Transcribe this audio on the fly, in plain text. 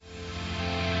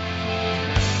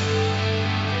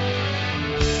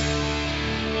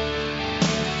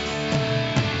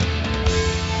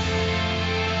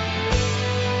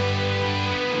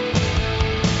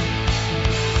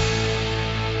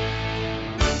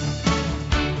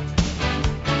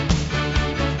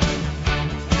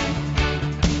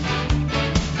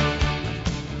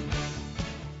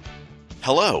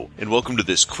Hello, and welcome to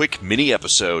this quick mini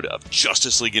episode of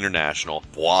Justice League International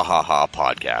Bwahaha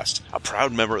Podcast, a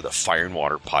proud member of the Fire and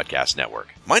Water Podcast Network.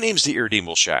 My name's the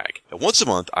Irredeemable Shag, and once a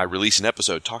month I release an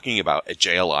episode talking about a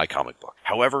JLI comic book.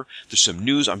 However, there's some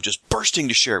news I'm just bursting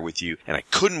to share with you, and I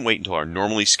couldn't wait until our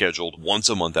normally scheduled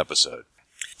once-a-month episode.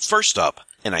 First up,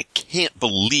 and I can't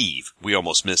believe we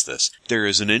almost missed this, there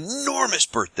is an enormous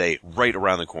birthday right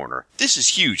around the corner. This is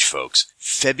huge, folks.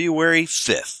 February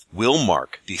 5th will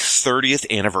mark the 30th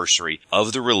anniversary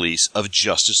of the release of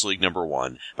Justice League number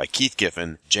 1 by Keith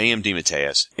Giffen, J.M.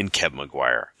 DeMatteis, and Kevin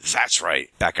Maguire. That's right.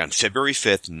 Back on February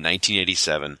 5th,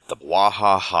 1987, the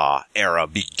Bwahaha era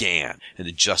began, and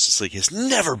the Justice League has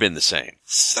never been the same.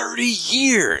 30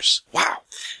 years! Wow!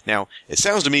 Now, it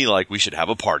sounds to me like we should have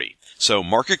a party. So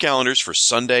mark your calendars for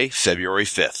Sunday, February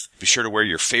 5th. Be sure to wear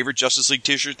your favorite Justice League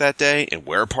t-shirt that day and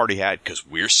wear a party hat because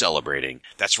we're celebrating.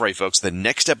 That's right, folks. The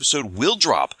next episode will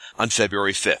drop on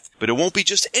February 5th, but it won't be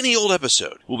just any old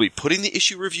episode. We'll be putting the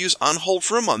issue reviews on hold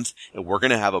for a month, and we're going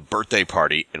to have a birthday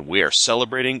party, and we are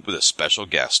celebrating with a special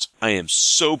guest. I am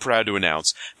so proud to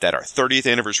announce that our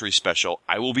 30th anniversary special,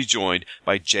 I will be joined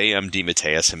by J.M.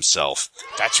 DeMatteis himself.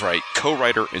 That's right,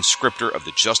 co-writer and scripter of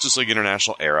the Justice League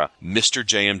International era, Mr.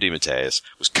 J.M. DeMatteis,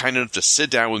 was kind enough to sit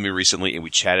down with me recently, and we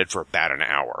chatted for about an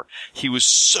hour. He was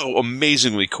so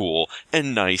amazingly cool,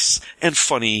 and nice, and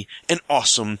funny, and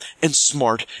awesome, and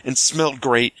smart, and smelled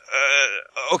great.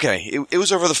 Okay, it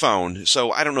was over the phone,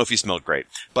 so I don't know if he smelled great,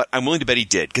 but I'm willing to bet he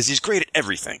did, because he's great at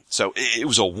everything. So it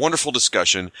was a wonderful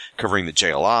discussion covering the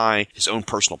JLI, his own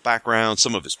personal background,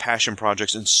 some of his passion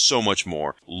projects, and so much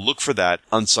more. Look for that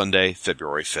on Sunday,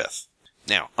 February 5th.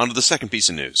 Now, on to the second piece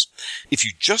of news. If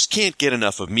you just can't get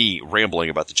enough of me rambling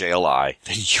about the JLI,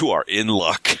 then you are in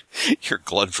luck. You're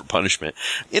glutton for punishment.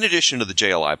 In addition to the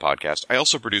JLI podcast, I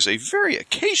also produce a very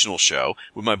occasional show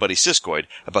with my buddy Siskoid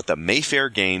about the Mayfair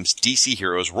Games DC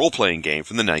Heroes role-playing game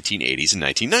from the 1980s and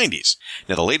 1990s.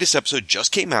 Now, the latest episode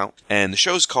just came out, and the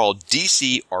show is called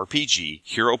DC RPG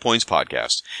Hero Points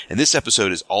Podcast, and this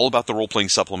episode is all about the role-playing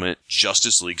supplement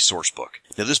Justice League Sourcebook.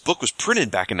 Now, this book was printed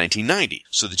back in 1990,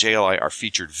 so the JLI are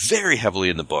featured very heavily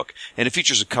in the book, and it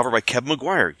features a cover by Kevin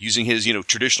Maguire using his,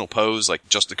 traditional pose, like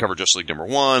just the cover Justice League number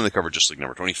 1, the cover Justice League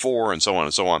number 24, and so on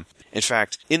and so on. In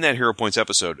fact, in that Hero Points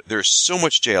episode, there's so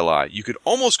much JLI, you could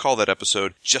almost call that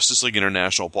episode Justice League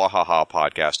International Bwahaha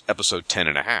Podcast, episode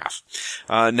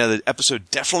 10.5. Now, the episode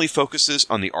definitely focuses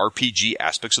on the RPG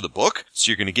aspects of the book, so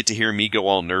you're going to get to hear me go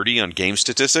all nerdy on game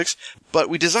statistics, but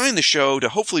we designed the show to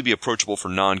hopefully be approachable for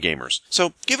non-gamers.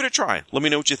 So give it a try. Let me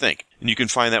know what you think. And you can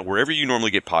find that wherever you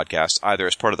normally get podcasts, either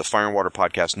as part of the Fire and Water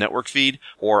Podcast Network feed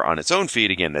or on its own feed.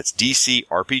 Again, that's DC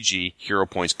RPG Hero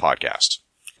Points Podcast.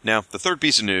 Now, the third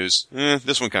piece of news,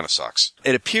 this one kind of sucks.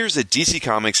 It appears that DC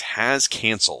Comics has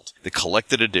canceled the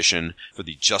collected edition for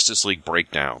the Justice League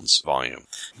Breakdowns volume.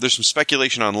 There's some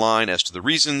speculation online as to the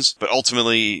reasons, but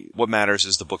ultimately what matters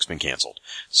is the book's been canceled.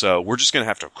 So we're just going to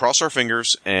have to cross our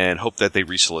fingers and hope that they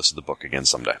resolicit the book again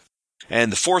someday.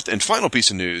 And the fourth and final piece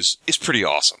of news is pretty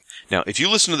awesome. Now, if you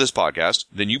listen to this podcast,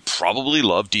 then you probably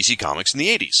love DC Comics in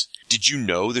the 80s. Did you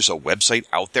know there's a website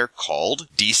out there called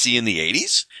DC in the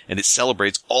 80s? And it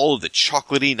celebrates all of the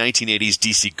chocolatey 1980s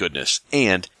DC goodness.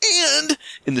 And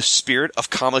in the spirit of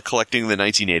comic collecting in the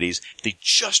 1980s, they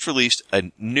just released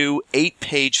a new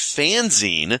 8-page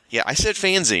fanzine. Yeah, I said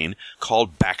fanzine,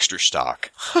 called Baxter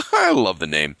Stock. I love the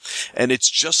name. And it's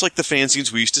just like the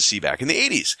fanzines we used to see back in the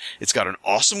 80s. It's got an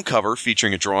awesome cover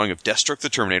featuring a drawing of Deathstroke the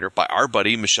Terminator by our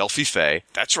buddy Michel Fiffe.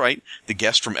 That's right, the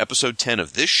guest from episode 10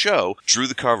 of this show drew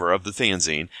the cover of the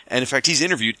fanzine. And in fact, he's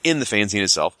interviewed in the fanzine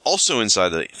itself. Also inside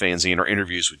the fanzine are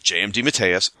interviews with J.M.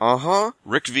 DeMatteis,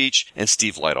 Rick Veitch, and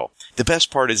Steve Lytle. The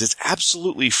best part is it's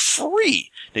absolutely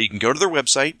free. Now, you can go to their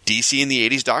website,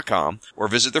 dcinthe80s.com, or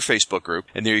visit their Facebook group,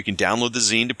 and there you can download the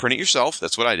zine to print it yourself.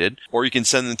 That's what I did. Or you can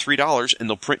send them $3, and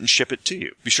they'll print and ship it to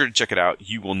you. Be sure to check it out.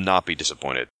 You will not be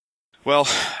disappointed. Well,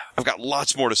 I've got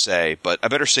lots more to say, but I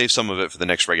better save some of it for the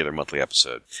next regular monthly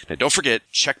episode. Now, don't forget,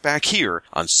 check back here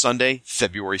on Sunday,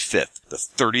 February 5th, the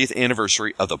 30th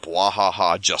anniversary of the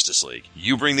Bwahaha Justice League.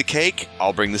 You bring the cake,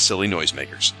 I'll bring the silly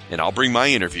noisemakers. And I'll bring my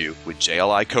interview with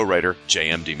JLI co-writer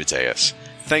J.M. DeMatteis.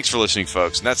 Thanks for listening,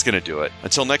 folks, and that's going to do it.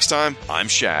 Until next time, I'm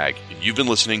Shag, and you've been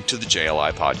listening to the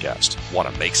JLI Podcast.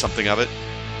 Want to make something of it?